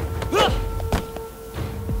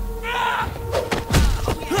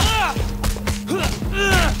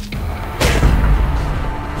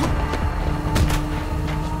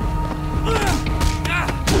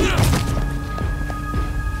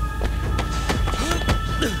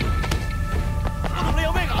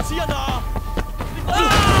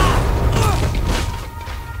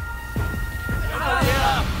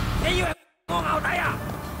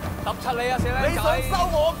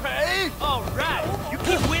 All right. You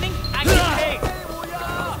keep winning, I get paid.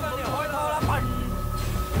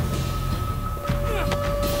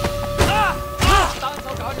 單手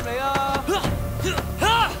搞掂你啊！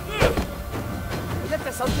我一隻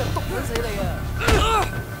手指就篤撚死你啊！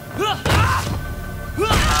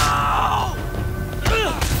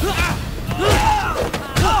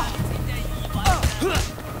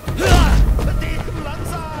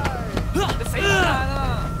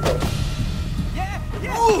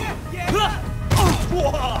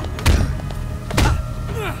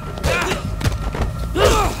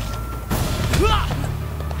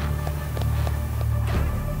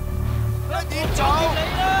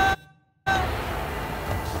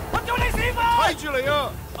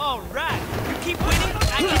 All right. You keep winning,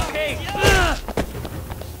 I get paid.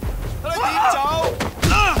 你點走？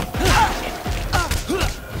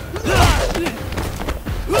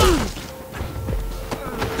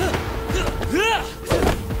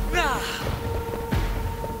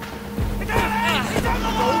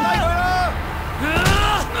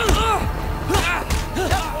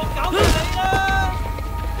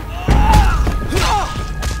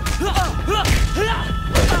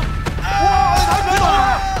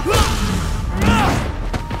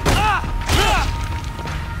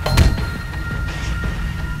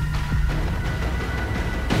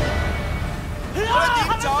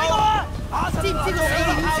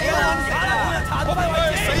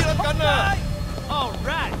 All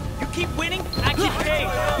right. You keep winning, I get paid.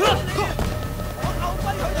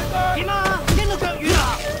 點啊？驚到腳軟啊！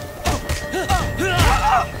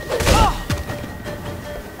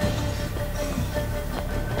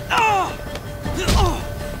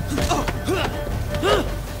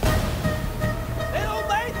 你老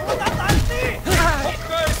味，同我打大啲！仆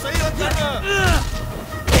街，死撚緊啊！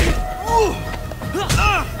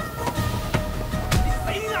你死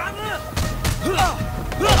硬啊！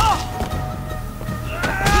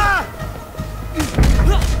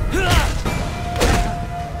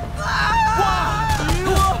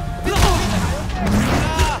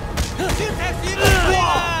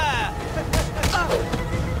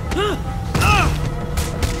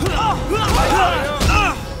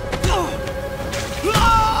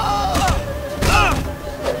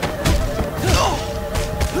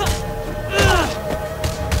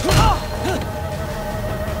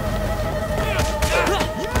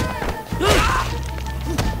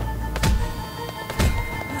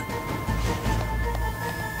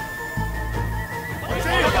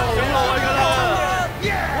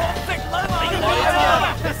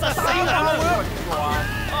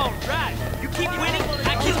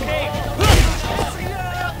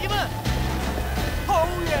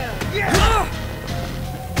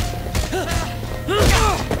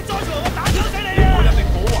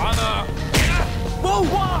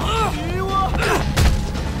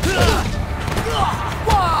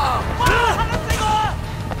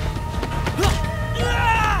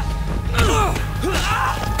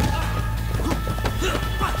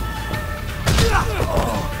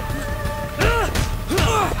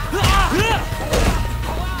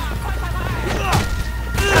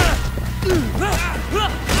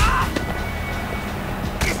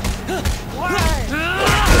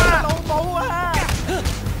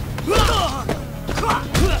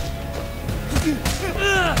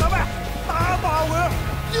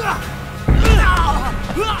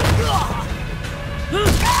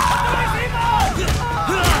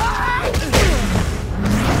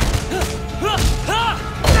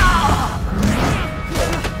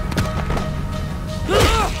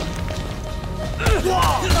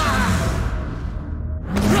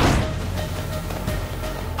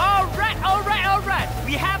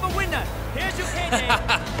 We have a winner. Here's your payday.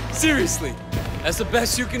 Seriously, that's the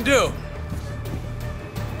best you can do.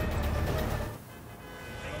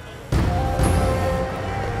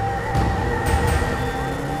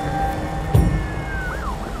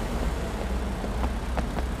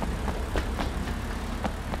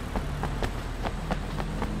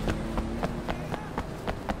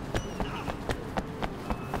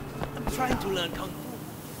 I'm trying to learn kung fu.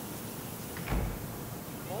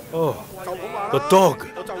 Oh, the dog.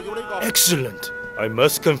 Excellent. I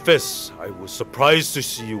must confess, I was surprised to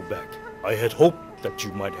see you back. I had hoped that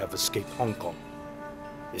you might have escaped Hong Kong.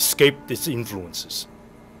 Escaped its influences,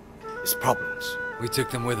 its problems. We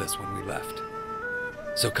took them with us when we left.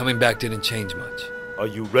 So coming back didn't change much. Are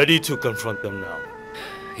you ready to confront them now?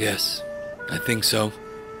 Yes, I think so.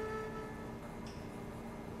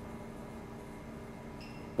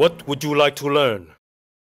 What would you like to learn?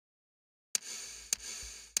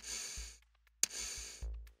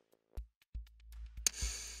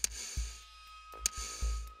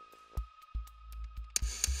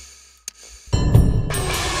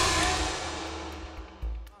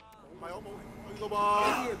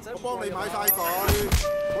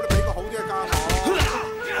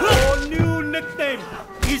 Your new nickname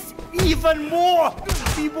is even more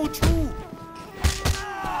people true.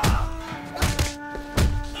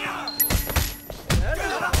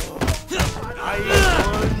 I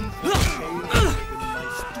once became when my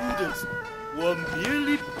students were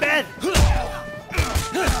merely bad.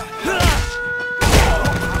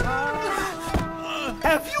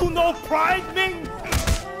 Have you no pride, Ming?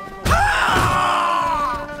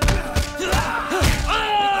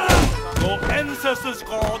 Your ancestors,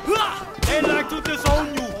 God, they like to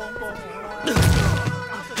disown you.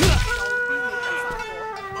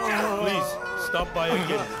 Please, stop by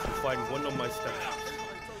again if you find one of my statues.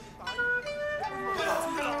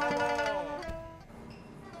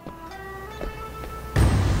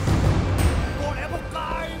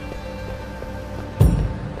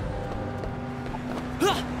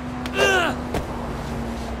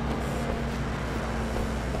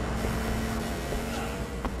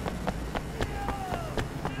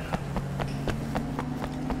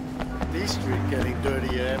 This street getting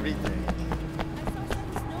dirtier every day.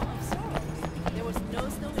 There was no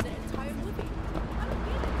snow in the entire movie.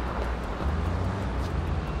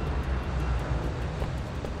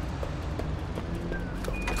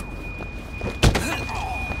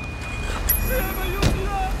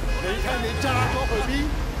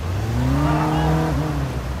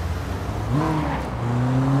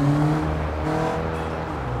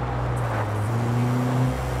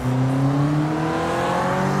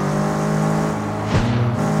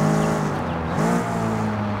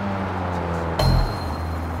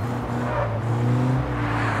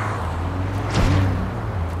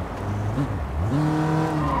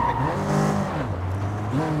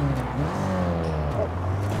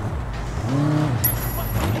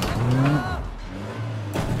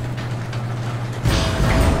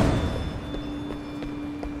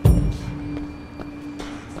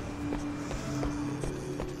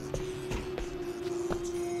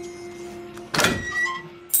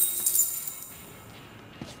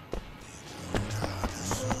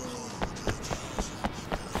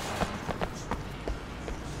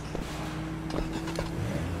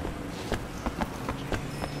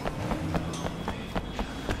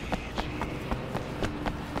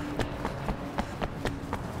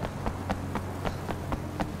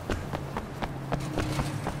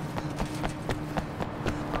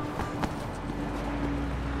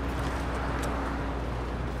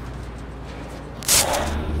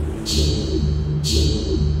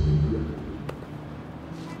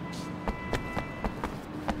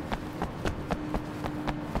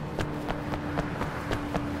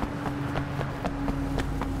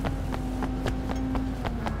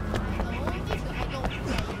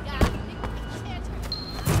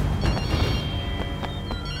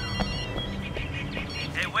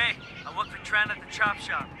 At the chop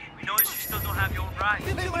shop. We noticed you still don't have your own ride.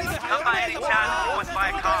 Come by any time and buy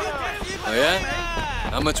a car. Oh yeah?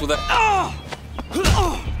 How much will that?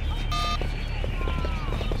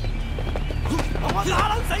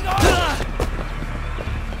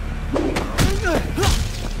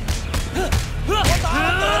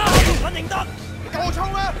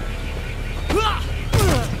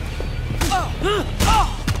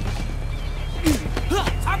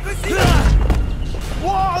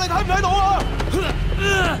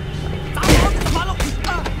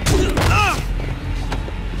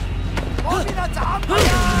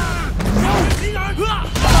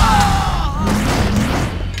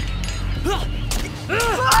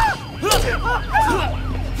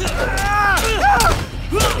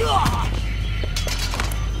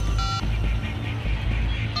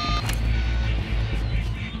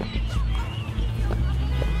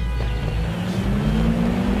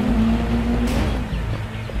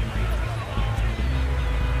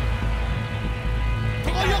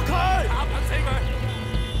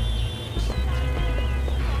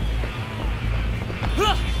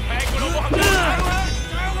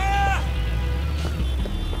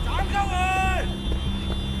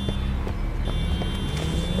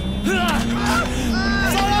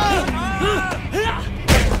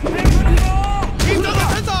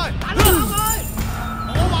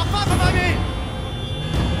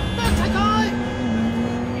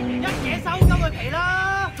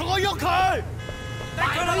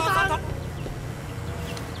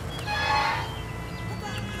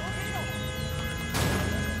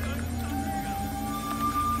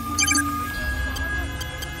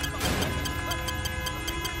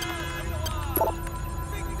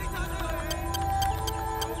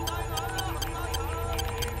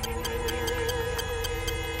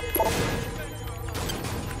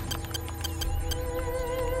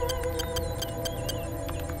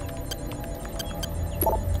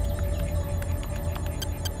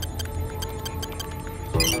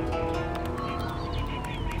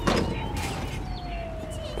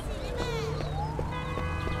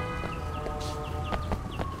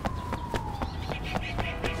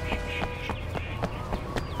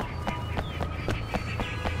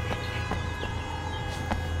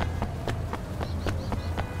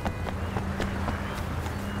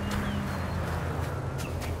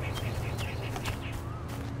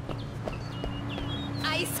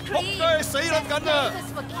 仆街死撚緊啊！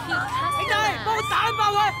兄弟，幫我打爆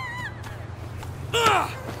佢！嚟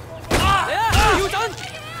啊，調準！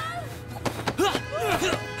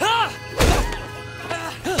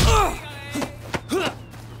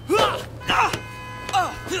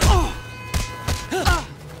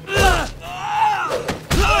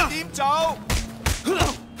點走？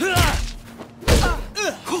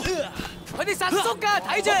佢哋實縮㗎，睇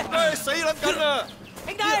住！死撚緊啊！兄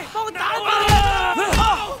弟，幫我打爆佢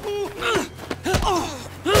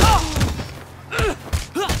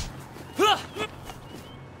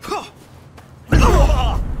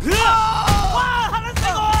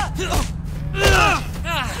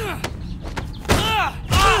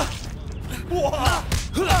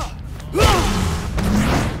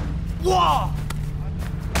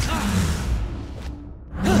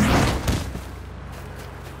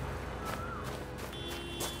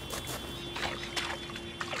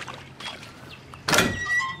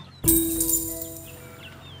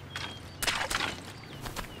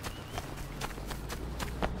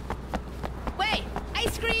！Wait,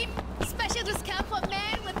 ice cream! Special discount for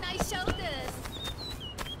men with nice shoulders.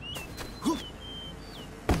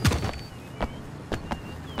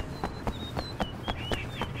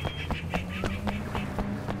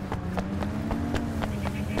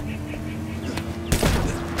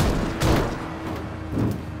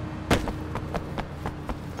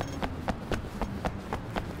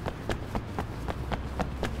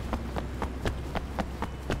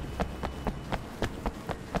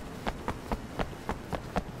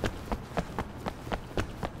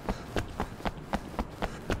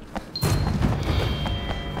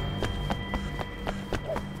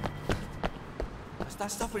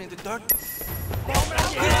 Start stuffing in the dirt.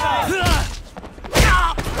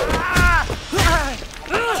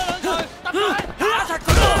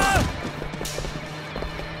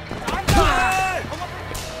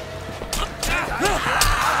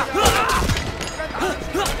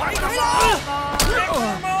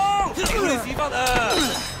 屌你屎忽啊！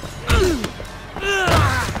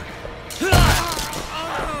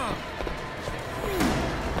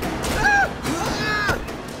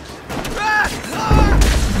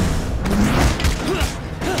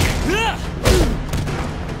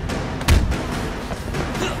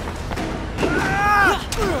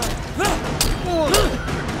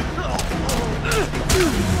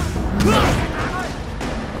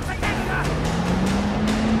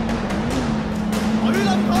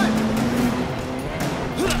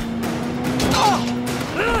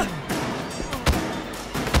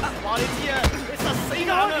話你知啊，你實死硬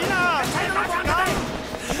啊！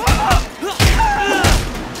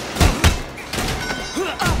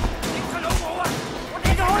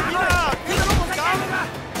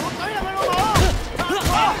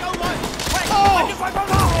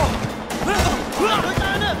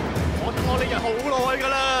我等我呢日好耐㗎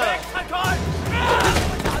啦！拆佢！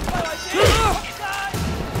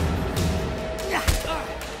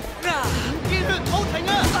唔見血，好停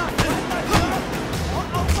啊！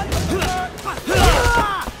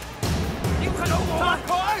點佢老母啊！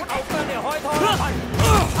拆佢！你開拖！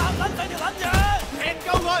拆撚仔條撚樣！踢鳩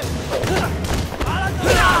佢！打撚佢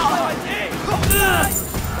啊！為止！